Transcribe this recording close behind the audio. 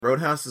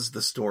Roadhouse is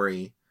the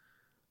story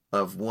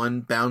of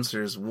one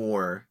bouncer's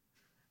war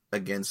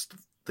against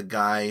the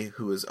guy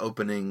who is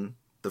opening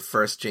the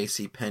first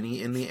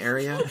JCPenney in the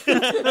area.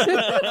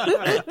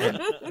 and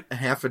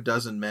half a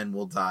dozen men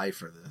will die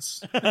for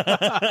this.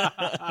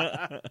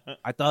 I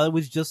thought it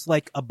was just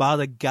like about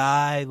a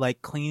guy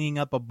like cleaning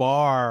up a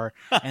bar,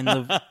 and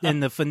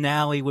the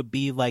finale would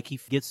be like he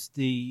gets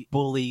the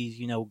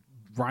bullies,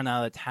 run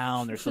out of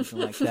town or something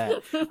like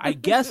that. I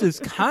guess it's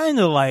kind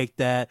of like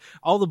that.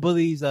 All the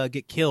bullies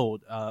get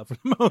killed for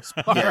the most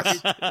part.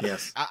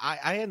 Yes.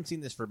 I hadn't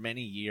seen this for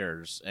many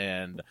years,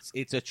 and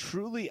it's a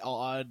truly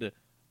odd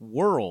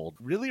world.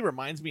 Really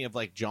reminds me of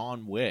like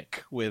John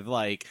Wick, with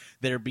like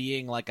there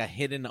being like a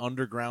hidden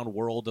underground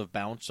world of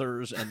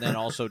bouncers, and then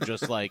also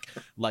just like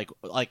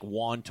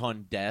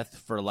wanton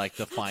death for like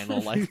the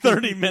final like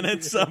 30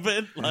 minutes of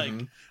it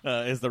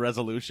is the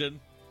resolution.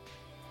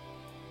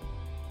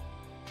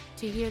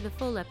 To hear the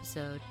full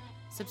episode,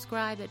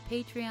 subscribe at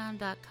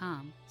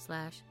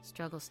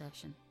patreon.com/struggle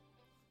session.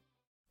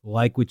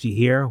 Like what you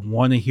hear?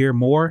 Want to hear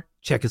more?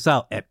 Check us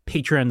out at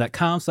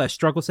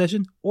patreon.com/struggle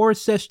session or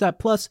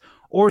sesh.plus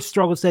or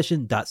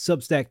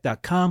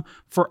strugglesession.substack.com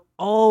for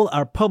all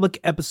our public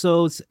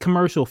episodes,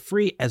 commercial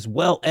free, as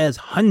well as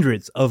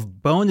hundreds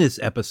of bonus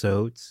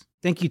episodes.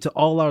 Thank you to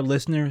all our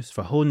listeners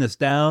for holding us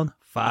down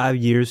 5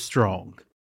 years strong.